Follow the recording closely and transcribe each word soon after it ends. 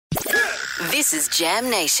This is Jam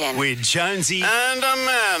Nation. With Jonesy and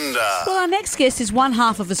Amanda. Well, our next guest is one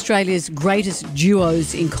half of Australia's greatest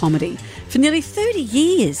duos in comedy. For nearly 30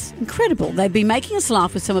 years. Incredible. They've been making us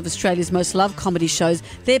laugh with some of Australia's most loved comedy shows.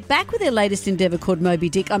 They're back with their latest endeavour called Moby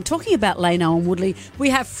Dick. I'm talking about Leno and Woodley. We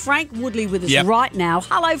have Frank Woodley with us right now.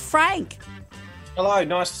 Hello, Frank. Hello,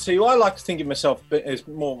 nice to see you. I like to think of myself as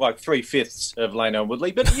more like 3/5 of Leno and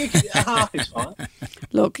Woodley, but half is fine.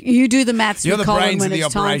 Look, you do the maths You're with the Colin brains when of the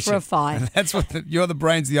it's operation. time for a fight. That's what you're the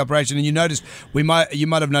brains of the operation. And you noticed you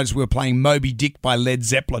might have noticed we were playing Moby Dick by Led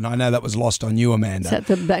Zeppelin. I know that was lost on you, Amanda. Is that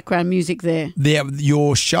the background music there?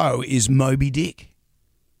 Your show is Moby Dick.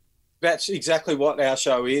 That's exactly what our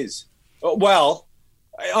show is. Well,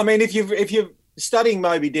 I mean, if you're studying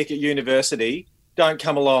Moby Dick at university, don't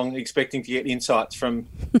come along expecting to get insights from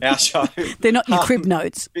our show. They're not your crib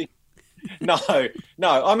notes. No.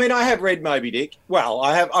 I mean, I have read Moby Dick. Well,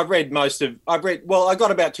 I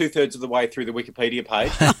got about 2/3 of the way through the Wikipedia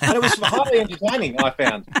page, and it was highly entertaining, I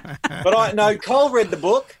found. But Cole read the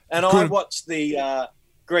book, and I watched the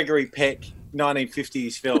Gregory Peck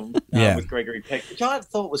 1950s film with Gregory Peck, which I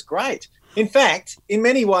thought was great. In fact, in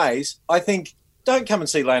many ways, I think, don't come and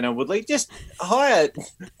see Leno and Woodley. Just hire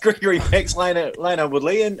Gregory Peck's Leno and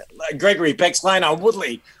Woodley and Gregory Peck's Leno and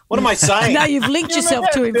Woodley. What am I saying? No, you've linked yourself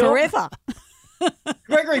to him forever.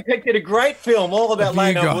 Gregory Peck did a great film all about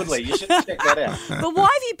Leno and Woodley. You should check that out. But why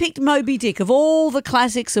have you picked Moby Dick? Of all the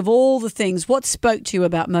classics, of all the things, what spoke to you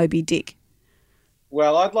about Moby Dick?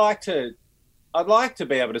 Well, I'd like to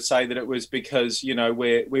be able to say that it was because, we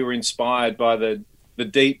were inspired by the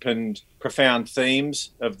deep and profound themes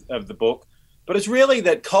of the book. But it's really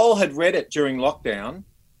that Cole had read it during lockdown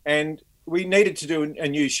and we needed to do a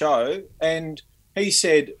new show. And he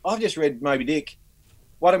said, I've just read Moby Dick.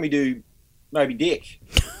 Why don't we do Moby Dick?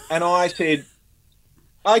 And I said,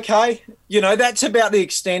 okay, that's about the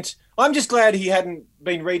extent. I'm just glad he hadn't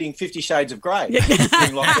been reading 50 Shades of Grey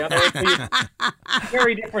during lockdown. Or it'd be a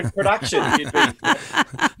very different production. It'd be.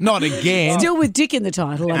 Not again. Still with Dick in the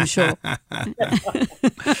title, I'm sure.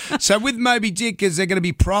 So with Moby Dick, is there going to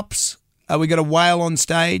be props? We got a whale on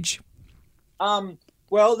stage?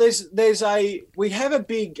 Well, we have a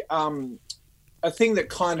big a thing that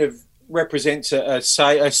kind of represents a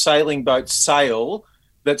sailing boat's sail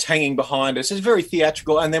that's hanging behind us. It's very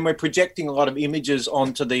theatrical, and then we're projecting a lot of images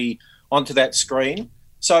onto that screen.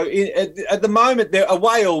 So at the moment, a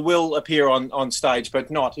whale will appear on stage, but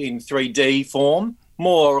not in 3D form.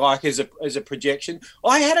 More like as a projection.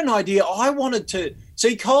 I had an idea. I wanted to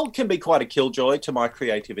see. Cole can be quite a killjoy to my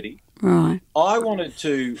creativity. Right. I wanted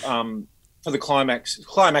to for the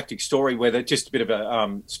climactic story where just a bit of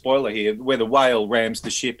a spoiler here, where the whale rams the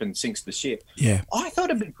ship and sinks the ship. Yeah. I thought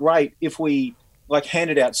it'd be great if we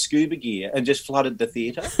handed out scuba gear and just flooded the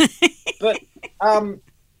theatre. But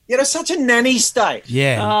such a nanny state.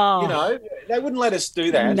 Yeah. Oh. They wouldn't let us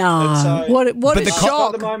do that. No. So, what a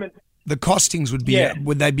shock. at the moment. The costings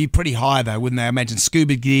would they be pretty high though, wouldn't they? I imagine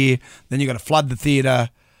scuba gear, then you've got to flood the theatre.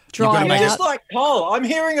 Dry out. Just like Cole, I'm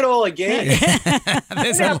hearing it all again.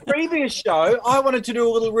 In our previous show, I wanted to do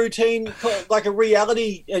a little routine, like a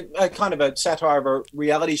reality, a kind of a satire of a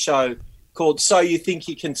reality show called So You Think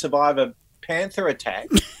You Can Survive a Panther Attack.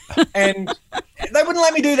 And they wouldn't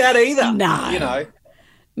let me do that either. No.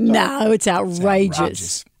 No, it's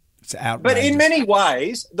outrageous. It's outrageous. But in many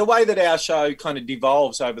ways, the way that our show kind of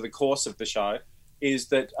devolves over the course of the show is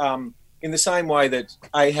that in the same way that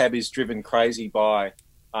Ahab is driven crazy by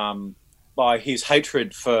his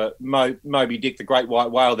hatred for Moby Dick, the great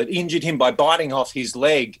white whale that injured him by biting off his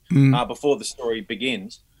leg before the story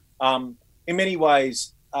begins. In many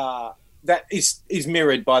ways, that is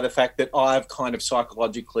mirrored by the fact that I've kind of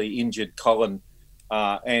psychologically injured Colin,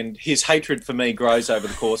 and his hatred for me grows over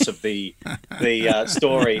the course of the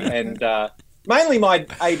story. And mainly my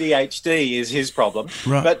ADHD is his problem,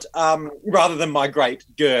 right. But rather than my great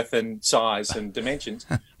girth and size and dimensions.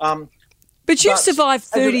 But you've survived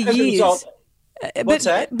 30 as a years. result, what's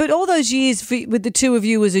that? But all those years with the two of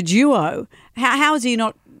you as a duo, how has he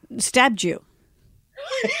not stabbed you?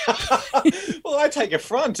 Well, I take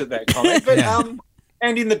affront at that comment, but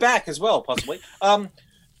and in the back as well, possibly.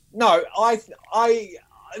 No, I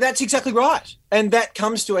that's exactly right, and that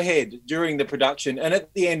comes to a head during the production. And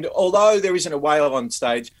at the end, although there isn't a whale on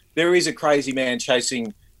stage, there is a crazy man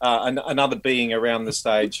chasing another being around the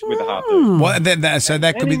stage with a harpoon. Well, so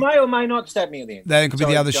that could and be. he may or may not stab me at the end. That could be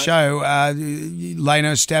the other show.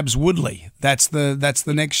 Leno stabs Woodley. That's the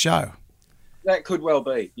next show. That could well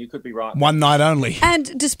be. You could be right. One night only.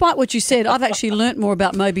 And despite what you said, I've actually learnt more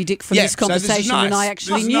about Moby Dick from this conversation than I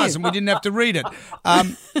actually knew. Nice, and we didn't have to read it.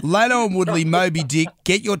 Lano and Woodley, Moby Dick.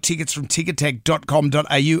 Get your tickets from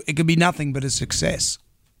ticketek.com.au. It could be nothing but a success.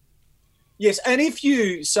 Yes, and if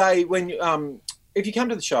you say if you come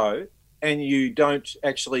to the show and you don't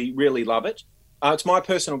actually really love it, it's my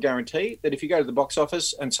personal guarantee that if you go to the box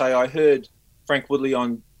office and say, I heard Frank Woodley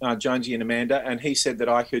on Jonesy and Amanda, and he said that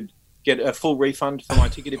I could get a full refund for my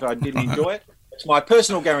ticket if I didn't enjoy it, it's my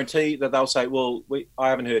personal guarantee that they'll say, well, I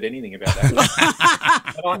haven't heard anything about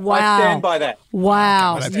that. Wow. I stand by that.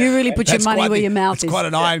 Wow. You really put your money where your mouth is. It's quite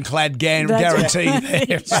an ironclad guarantee there.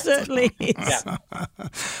 It certainly is. Yeah.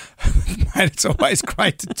 Mate, it's always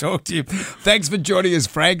great to talk to you. Thanks for joining us,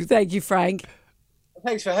 Frank. Thank you, Frank.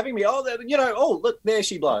 Thanks for having me. Look, there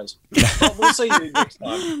she blows. We'll see you next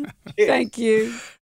time. Cheers. Thank you.